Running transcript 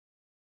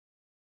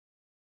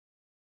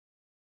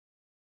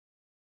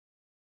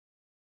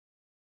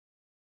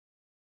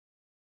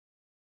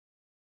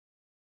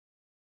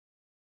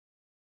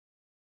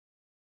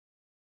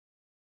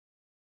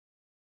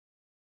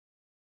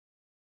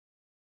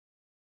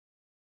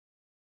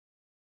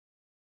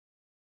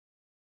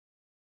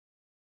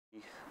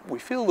We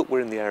feel that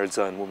we're in the arid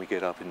zone when we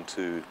get up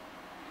into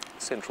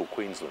central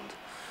Queensland.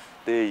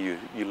 There you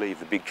leave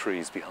the big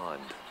trees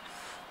behind.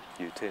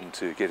 You tend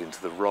to get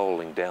into the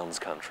rolling downs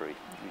country.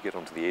 You get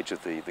onto the edge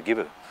of the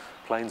Gibber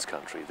plains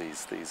country,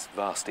 these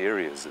vast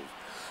areas of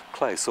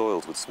clay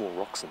soils with small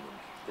rocks in them.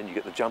 Then you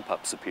get the jump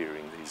ups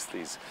appearing,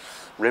 these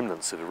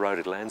remnants of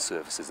eroded land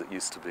surfaces that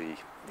used to be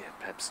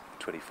perhaps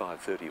 25,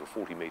 30 or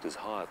 40 metres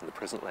higher than the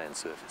present land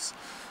surface.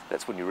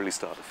 That's when you really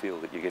start to feel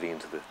that you're getting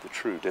into the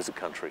true desert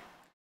country.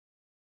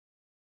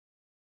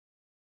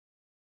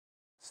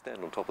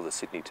 Stand on top of the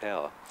Sydney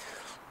Tower,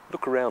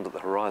 look around at the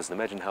horizon,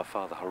 imagine how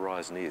far the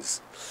horizon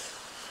is.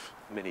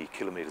 Many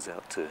kilometres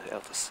out to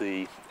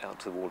sea, out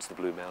towards the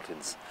Blue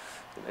Mountains.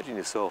 Imagine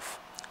yourself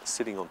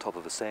sitting on top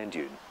of a sand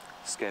dune,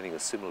 scanning a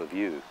similar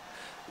view.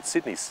 In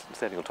Sydney,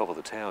 standing on top of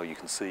the tower, you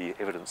can see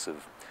evidence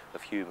of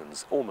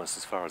humans almost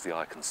as far as the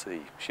eye can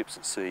see. Ships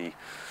at sea,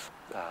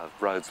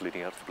 roads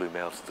leading out to the Blue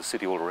Mountains, the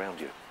city all around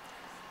you.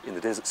 In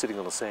the desert, sitting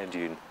on a sand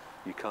dune,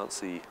 you can't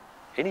see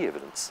any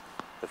evidence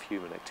of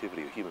human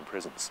activity or human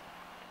presence.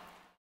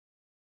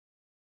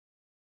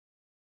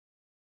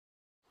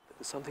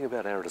 There's something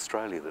about arid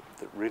Australia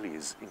that really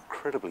is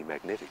incredibly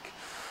magnetic,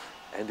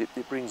 and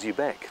it brings you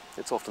back.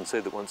 It's often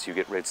said that once you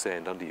get red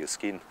sand under your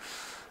skin,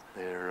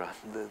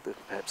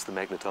 perhaps the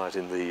magnetite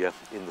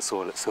in the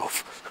soil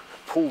itself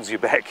pulls you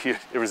back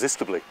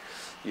irresistibly.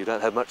 You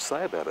don't have much to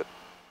say about it.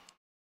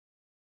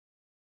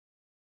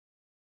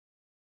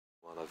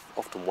 Well, I've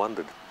often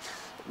wondered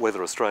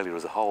whether Australia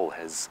as a whole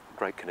has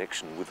great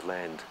connection with the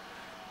land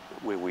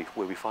where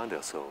we find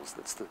ourselves.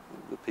 That's the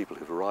people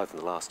who've arrived in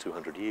the last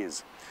 200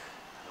 years.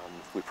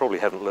 We probably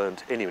haven't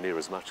learned anywhere near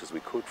as much as we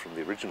could from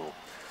the original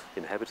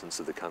inhabitants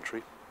of the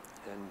country.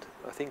 And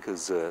I think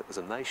as a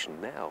nation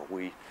now,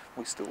 we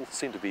still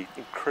seem to be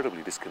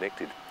incredibly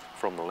disconnected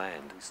from the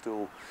land. We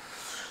still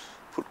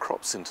put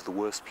crops into the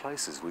worst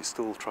places. We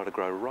still try to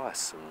grow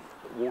rice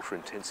and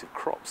water-intensive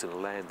crops in a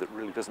land that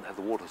really doesn't have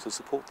the water to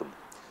support them.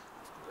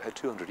 We've had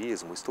 200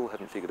 years and we still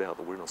haven't figured out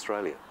that we're in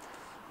Australia,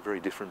 a very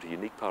different, a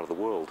unique part of the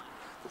world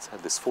that's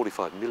had this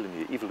 45 million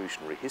year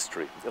evolutionary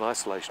history in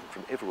isolation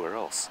from everywhere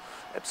else,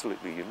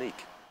 absolutely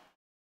unique.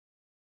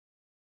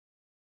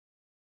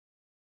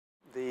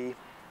 The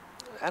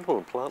animal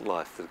and plant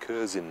life that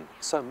occurs in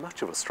so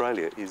much of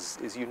Australia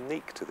is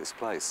unique to this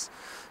place.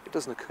 It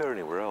doesn't occur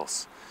anywhere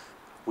else.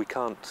 We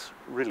can't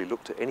really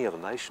look to any other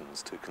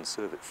nations to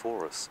conserve it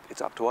for us.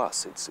 It's up to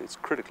us. It's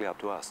critically up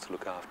to us to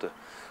look after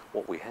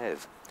what we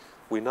have.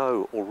 We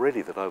know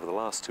already that over the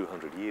last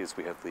 200 years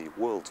we have the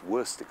world's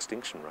worst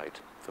extinction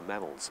rate for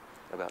mammals.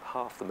 About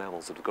half the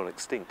mammals that have gone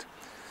extinct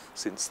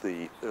since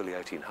the early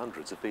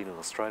 1800s have been in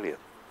Australia.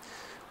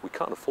 We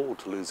can't afford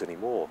to lose any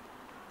more.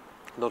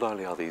 Not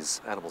only are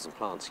these animals and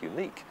plants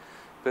unique,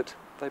 but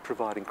they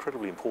provide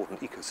incredibly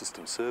important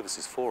ecosystem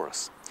services for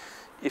us.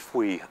 If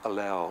we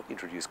allow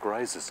introduced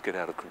grazers to get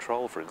out of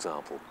control, for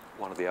example,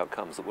 one of the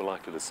outcomes that we're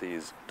likely to see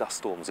is dust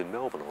storms in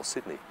Melbourne or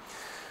Sydney.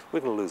 We're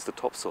going to lose the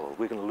topsoil,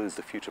 we're going to lose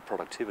the future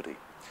productivity.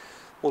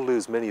 We'll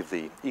lose many of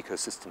the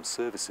ecosystem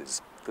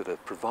services that are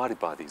provided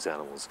by these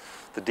animals,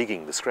 the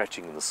digging, the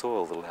scratching in the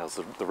soil that allows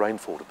the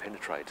rainfall to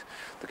penetrate,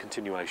 the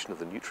continuation of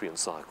the nutrient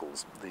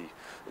cycles, the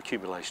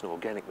accumulation of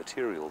organic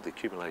material, the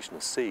accumulation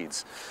of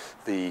seeds,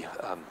 the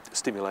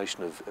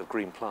stimulation of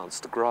green plants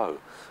to grow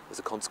as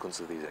a consequence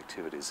of these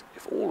activities.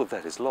 If all of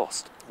that is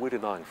lost, we're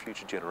denying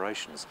future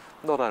generations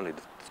not only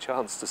the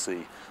chance to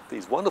see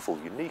these wonderful,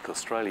 unique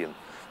Australian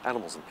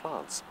animals and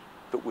plants,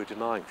 but we're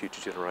denying future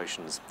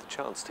generations the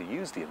chance to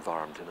use the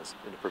environment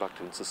in a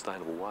productive and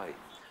sustainable way.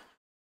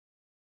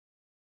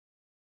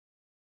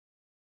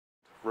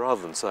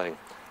 Rather than saying,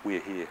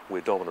 we're here,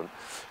 we're dominant,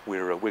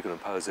 we're going to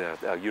impose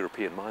our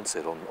European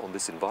mindset on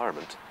this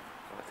environment,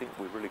 I think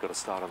we've really got to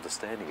start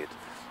understanding it,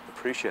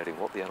 appreciating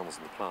what the animals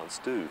and the plants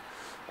do,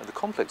 and the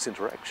complex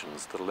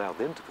interactions that allow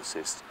them to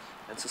persist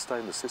and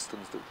sustain the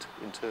systems that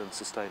in turn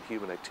sustain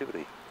human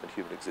activity and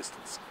human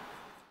existence.